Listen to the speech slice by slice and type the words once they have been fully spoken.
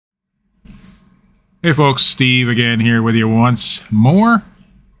Hey folks, Steve again here with you once more.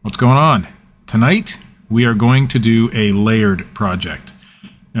 What's going on? Tonight we are going to do a layered project.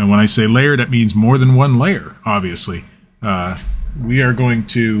 And when I say layered, that means more than one layer, obviously. We are going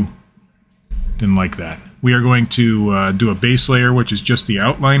to... Didn't like that. We are going to do a base layer, which is just the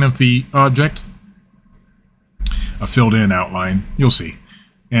outline of the object. A filled in outline, you'll see.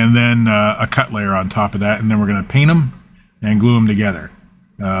 And then a cut layer on top of that, and then we're going to paint them and glue them together.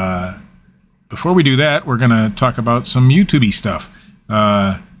 Before we do that, we're going to talk about some YouTube-y stuff.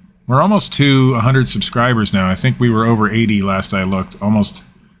 We're almost to 100 subscribers now. I think we were over 80 last I looked. Almost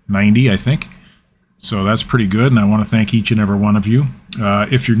 90, I think. So that's pretty good, and I want to thank each and every one of you.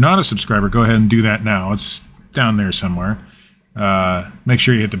 If you're not a subscriber, go ahead and do that now. It's down there somewhere. Make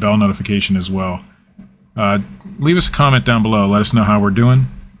sure you hit the bell notification as well. Leave us a comment down below. Let us know how we're doing.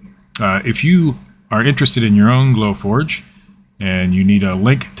 If you are interested in your own Glowforge and you need a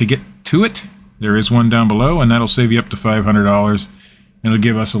link to get to it, there is one down below, and that'll save you up to $500, and it'll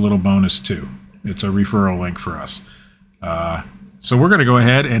give us a little bonus too. It's a referral link for us. So we're going to go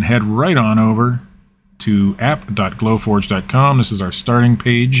ahead and head right on over to app.glowforge.com. This is our starting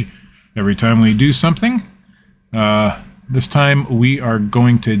page every time we do something. This time we are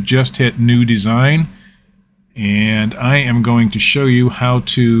going to just hit New Design, and I am going to show you how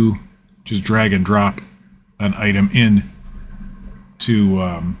to just drag and drop an item in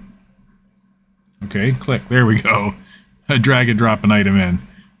to... okay, click. There we go. Drag and drop an item in.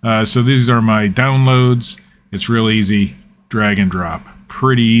 So these are my downloads. It's real easy. Drag and drop.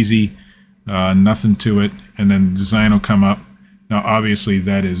 Pretty easy. Nothing to it. And then the design will come up. Now, obviously,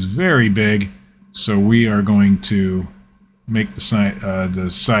 that is very big. So we are going to make the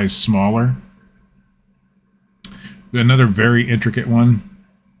size smaller. Another very intricate one.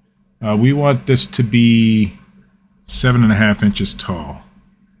 We want this to be 7.5 inches tall.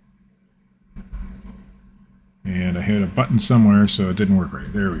 And I hit a button somewhere, so it didn't work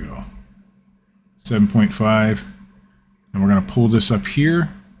right. There we go. 7.5. And we're going to pull this up here.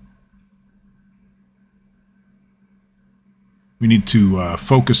 We need to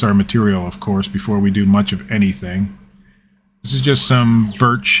focus our material, of course, before we do much of anything. This is just some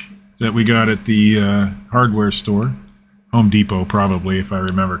birch that we got at the hardware store. Home Depot, probably, if I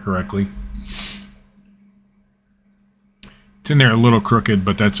remember correctly. It's in there a little crooked,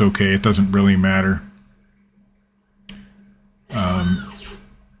 but that's okay. It doesn't really matter.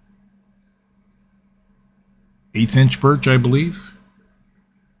 1/8 inch birch, I believe.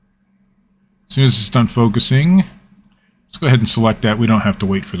 As soon as it's done focusing, let's go ahead and select that. We don't have to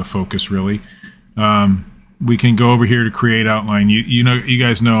wait for the focus, really. We can go over here to create outline. You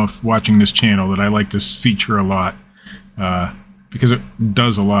guys know, if watching this channel, that I like this feature a lot because it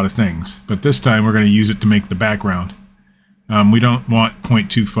does a lot of things. But this time we're going to use it to make the background. We don't want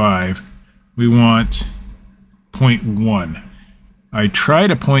 0.25. We want 0.1. I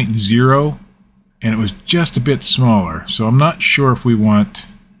tried a 0.0 and it was just a bit smaller, so I'm not sure if we want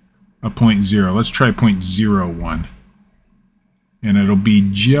a 0.0. Let's try 0.01, and it'll be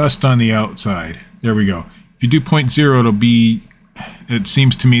just on the outside. There we go. If you do 0.0, it'll be, it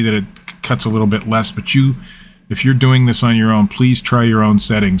seems to me that it cuts a little bit less, but if you're doing this on your own, please try your own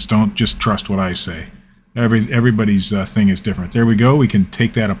settings. Don't just trust what I say. Everybody's thing is different. There we go. We can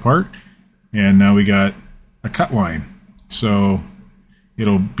take that apart, and now we got a cut line. So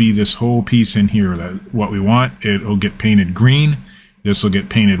it'll be this whole piece in here, that what we want. It'll get painted green, this will get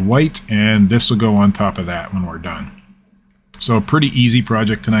painted white, and this will go on top of that when we're done. So a pretty easy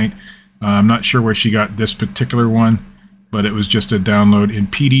project tonight. I'm not sure where she got this particular one, but it was just a download in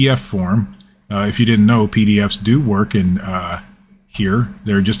PDF form. If you didn't know, PDFs do work in here.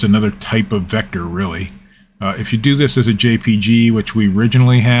 They're just another type of vector, really. If you do this as a JPG, which we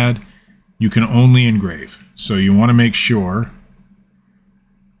originally had, you can only engrave. So you want to make sure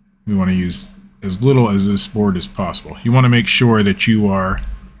we want to use as little as this board as possible. You want to make sure that you're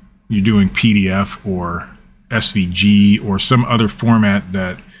doing PDF or SVG or some other format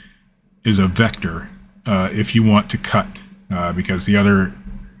that is a vector if you want to cut, because the other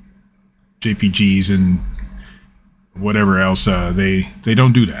JPGs and whatever else, they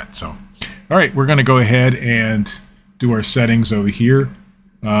don't do that. So, all right, we're going to go ahead and do our settings over here.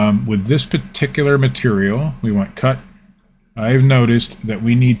 With this particular material, we want cut. I've noticed that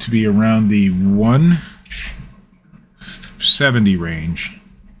we need to be around the 170 range,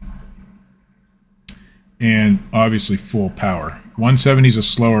 and obviously full power. 170 is a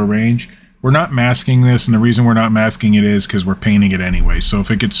slower range. We're not masking this, and the reason we're not masking it is because we're painting it anyway. So if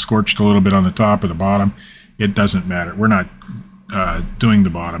it gets scorched a little bit on the top or the bottom, it doesn't matter. We're not doing the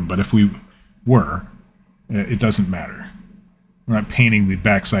bottom, but if we were, it doesn't matter. We're not painting the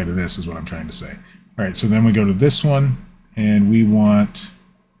backside of this, is what I'm trying to say. All right, so then we go to this one, and we want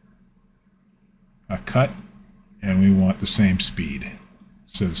a cut, and we want the same speed. It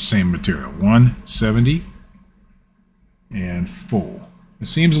says same material, 170 and full. It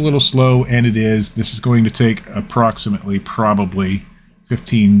seems a little slow, and it is. This is going to take approximately probably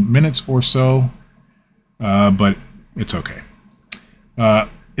 15 minutes or so, but it's okay.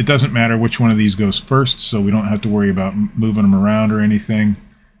 It doesn't matter which one of these goes first, so we don't have to worry about moving them around or anything,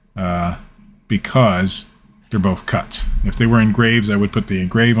 because they're both cuts. If they were engraves, I would put the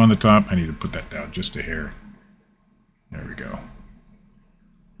engrave on the top. I need to put that down just a hair. There we go.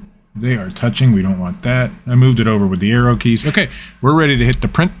 They are touching. We don't want that. I moved it over with the arrow keys. Okay, we're ready to hit the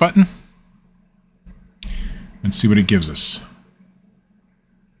print button and see what it gives us.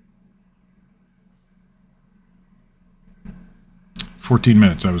 "14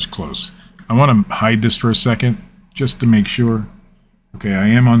 minutes, I was close." I want to hide this for a second just to make sure. Okay, I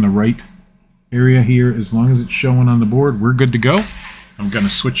am on the right area here. As long as it's showing on the board, we're good to go. I'm going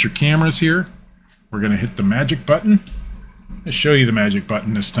to switch your cameras here. We're going to hit the magic button. I'll show you the magic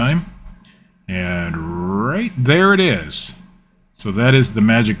button this time. And right there it is. So that is the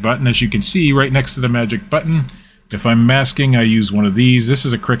magic button. As you can see, right next to the magic button, if I'm masking, I use one of these. This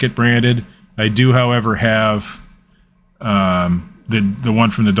is a Cricut branded. I do, however, have the one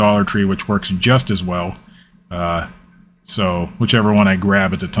from the Dollar Tree, which works just as well. So whichever one I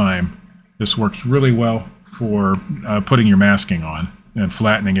grab at the time, this works really well for putting your masking on and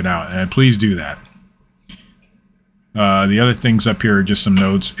flattening it out. And please do that. The other things up here are just some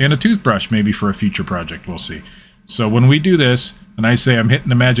notes and a toothbrush, maybe for a future project. We'll see. So when we do this, and I say I'm hitting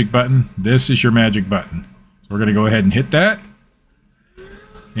the magic button, this is your magic button. So we're going to go ahead and hit that.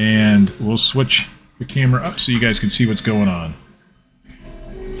 And we'll switch the camera up so you guys can see what's going on.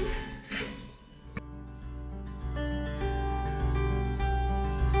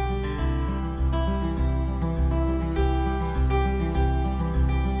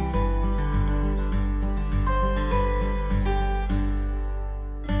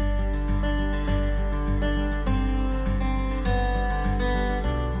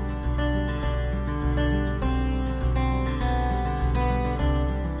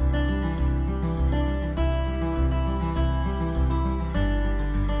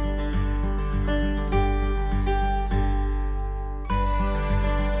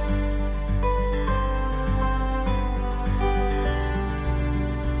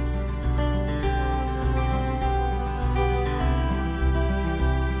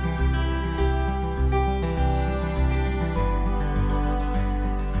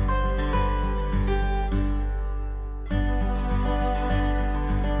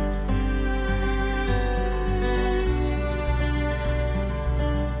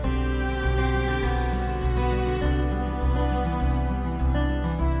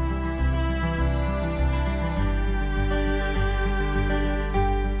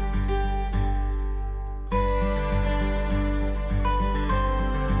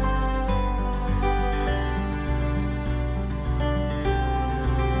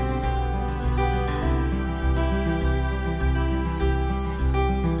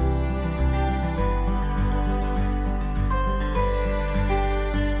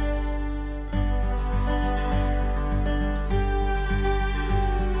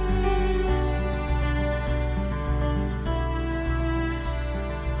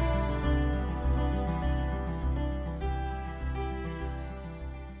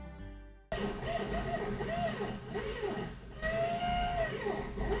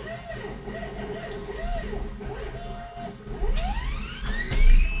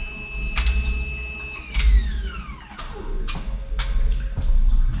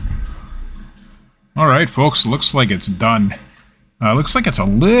 All right, folks, looks like it's done. Looks like it's a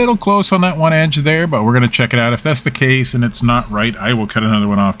little close on that one edge there, but we're going to check it out. If that's the case and it's not right, I will cut another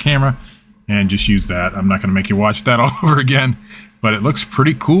one off camera and just use that. I'm not going to make you watch that all over again, but it looks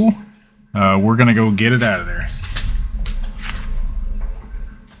pretty cool. We're going to go get it out of there.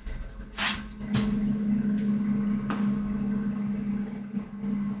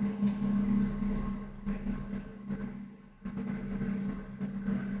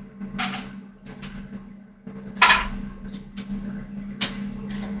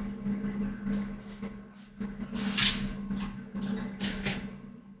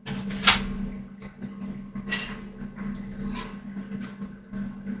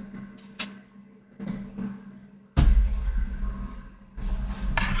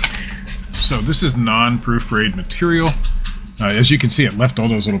 So this is non-proofread material. As you can see, it left all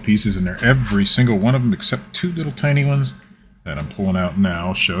those little pieces in there. Every single one of them except two little tiny ones that I'm pulling out now.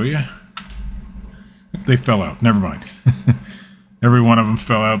 I'll show you. They fell out. Never mind. Every one of them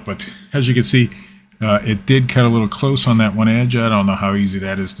fell out, but as you can see, It did cut a little close on that one edge. I don't know how easy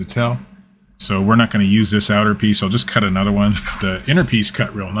that is to tell. So we're not going to use this outer piece. I'll just cut another one. The inner piece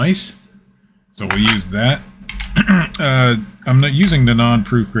cut real nice, so we'll use that. I'm not using the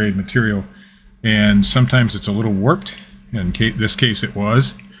non-proof grade material, and sometimes it's a little warped. In this case it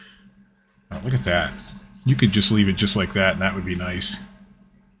was. Oh, look at that. You could just leave it just like that, and that would be nice.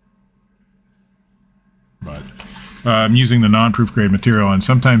 But I'm using the non-proof grade material, and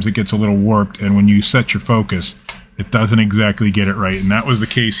sometimes it gets a little warped, and when you set your focus, it doesn't exactly get it right. And that was the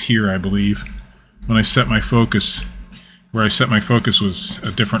case here, I believe. When I set my focus, where I set my focus was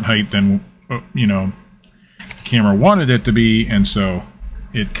a different height than, you know, the camera wanted it to be, and so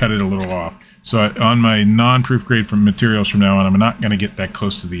it cut it a little off. So on my non-proof grade from materials from now on, I'm not going to get that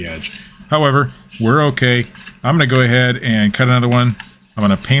close to the edge. However, we're okay. I'm going to go ahead and cut another one. I'm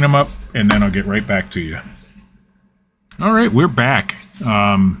going to paint them up, and then I'll get right back to you. All right, we're back.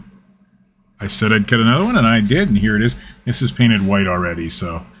 I said I'd cut another one, and I did, and here it is. This is painted white already,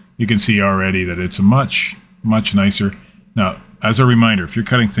 so you can see already that it's much, much nicer. Now, as a reminder, if you're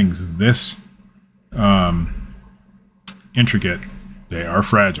cutting things this intricate, they are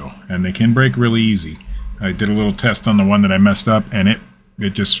fragile, and they can break really easy. I did a little test on the one that I messed up, and it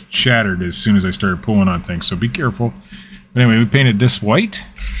just shattered as soon as I started pulling on things, so be careful. But anyway, we painted this white,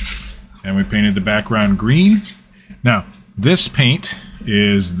 and we painted the background green. Now, this paint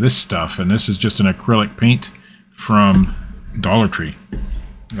is this stuff, and this is just an acrylic paint from Dollar Tree.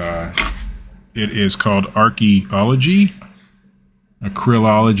 It is called Archaeology,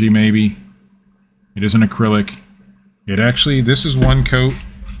 Acrylology maybe. It is an acrylic. It actually, this is one coat.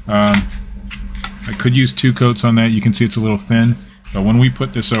 I could use 2 coats on that. You can see it's a little thin, but when we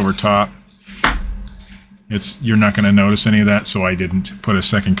put this over top, you're not going to notice any of that, so I didn't put a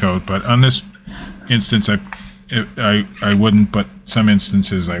second coat. But on this instance, I wouldn't, but some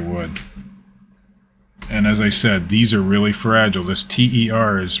instances I would. And as I said, these are really fragile. This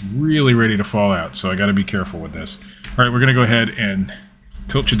TER is really ready to fall out, so I got to be careful with this. All right, we're going to go ahead and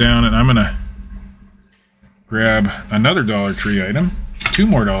tilt you down, and I'm going to grab another Dollar Tree item. 2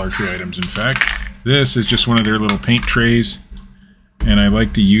 more Dollar Tree items, in fact. This is just one of their little paint trays, and I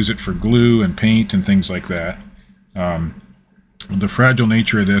like to use it for glue and paint and things like that. The fragile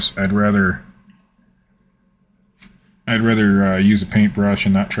nature of this, I'd rather use a paintbrush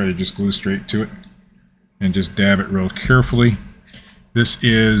and not try to just glue straight to it, and just dab it real carefully. This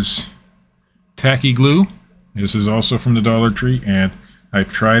is tacky glue. This is also from the Dollar Tree, and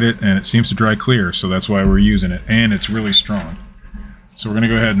I've tried it and it seems to dry clear, so that's why we're using it, and it's really strong. So we're going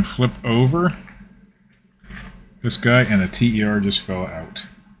to go ahead and flip over this guy, and the TER just fell out.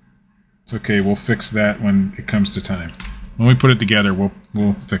 It's okay, we'll fix that when it comes to time. When we put it together,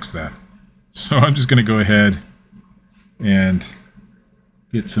 we'll fix that. So I'm just going to go ahead and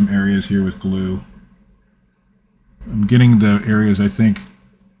get some areas here with glue. I'm getting the areas I think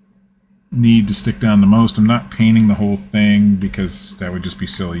need to stick down the most. I'm not painting the whole thing because that would just be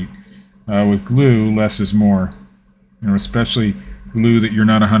silly. With glue, less is more. You know, especially glue that you're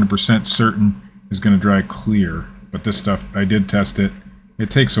not 100% certain is going to dry clear. But this stuff, I did test it.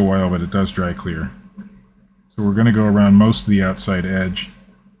 It takes a while, but it does dry clear. So we're going to go around most of the outside edge.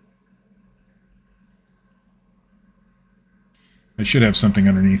 I should have something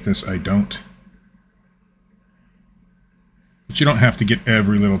underneath this. I don't. But you don't have to get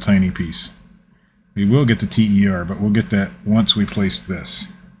every little tiny piece. We will get the TER, but we'll get that once we place this.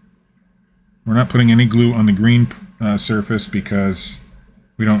 We're not putting any glue on the green surface because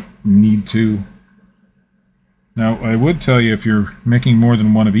we don't need to. Now, I would tell you if you're making more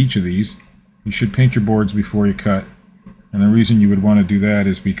than one of each of these, you should paint your boards before you cut. And the reason you would want to do that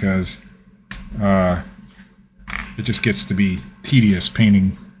is because it just gets to be tedious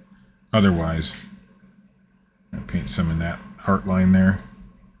painting otherwise. I'll paint some in that heart line there.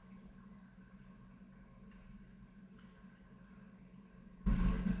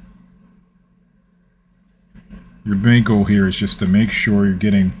 Your main goal here is just to make sure you're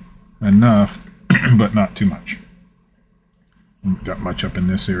getting enough, but not too much. Got much up in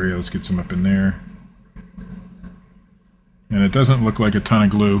this area. Let's get some up in there. And it doesn't look like a ton of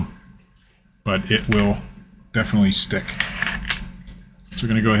glue, but it will definitely stick. So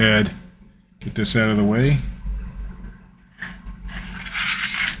we're going to go ahead, get this out of the way.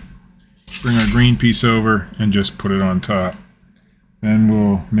 Bring our green piece over and just put it on top. Then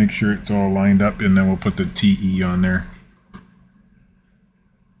we'll make sure it's all lined up, and then we'll put the TE on there.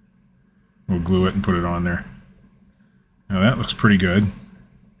 We'll glue it and put it on there. Now that looks pretty good.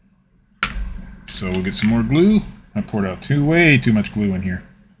 So we'll get some more glue. I poured out way too much glue in here.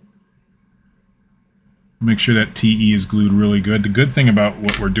 Make sure that TE is glued really good. The good thing about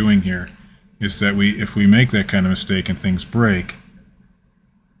what we're doing here is that if we make that kind of mistake and things break,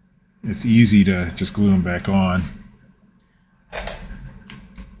 it's easy to just glue them back on.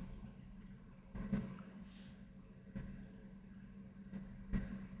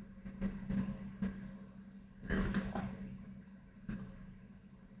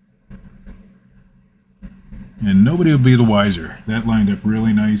 And nobody will be the wiser. That lined up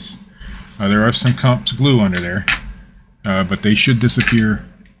really nice. There are some clumps of glue under there, but they should disappear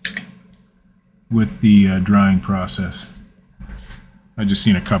with the drying process. I just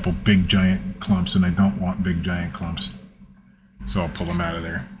seen a couple big giant clumps, and I don't want big giant clumps, so I'll pull them out of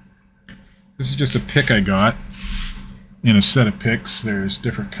there. This is just a pick I got in a set of picks. There's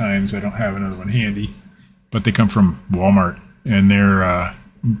different kinds. I don't have another one handy, but they come from Walmart, and they're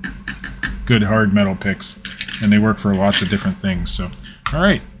good hard metal picks, and they work for lots of different things. So, all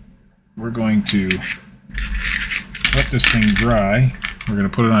right, we're going to let this thing dry. We're going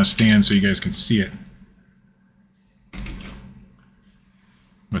to put it on a stand so you guys can see it.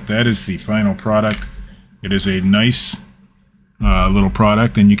 But that is the final product. It is a nice little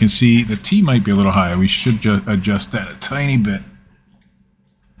product, and you can see the T might be a little high. We should just adjust that a tiny bit.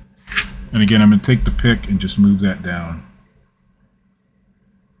 And again, I'm going to take the pick and just move that down.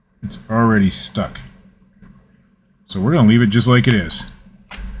 It's already stuck. So we're going to leave it just like it is.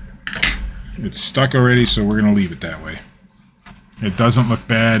 It's stuck already, so we're going to leave it that way. It doesn't look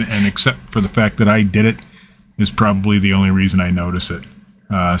bad, and except for the fact that I did it, is probably the only reason I notice it.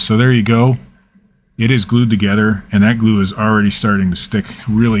 So there you go. It is glued together, and that glue is already starting to stick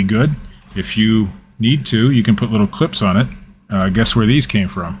really good. If you need to, you can put little clips on it. Guess where these came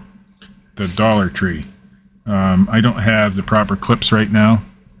from? The Dollar Tree. I don't have the proper clips right now,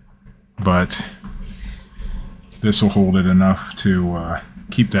 but this will hold it enough to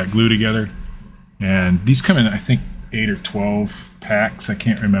keep that glue together. And these come in, I think, 8 or 12 packs. I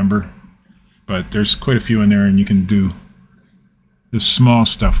can't remember, but there's quite a few in there, and you can do the small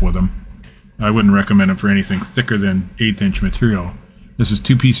stuff with them. I wouldn't recommend them for anything thicker than 1/8 inch material. This is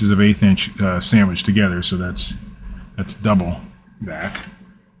 2 pieces of 1/8 inch sandwiched together, so that's double that,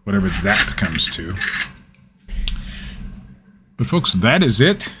 whatever that comes to. But folks, that is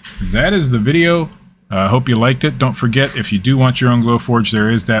it. That is the video. I hope you liked it. Don't forget, if you do want your own Glowforge, there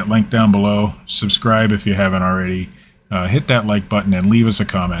is that link down below. Subscribe if you haven't already. Hit that like button and leave us a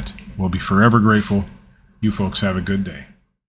comment. We'll be forever grateful. You folks have a good day.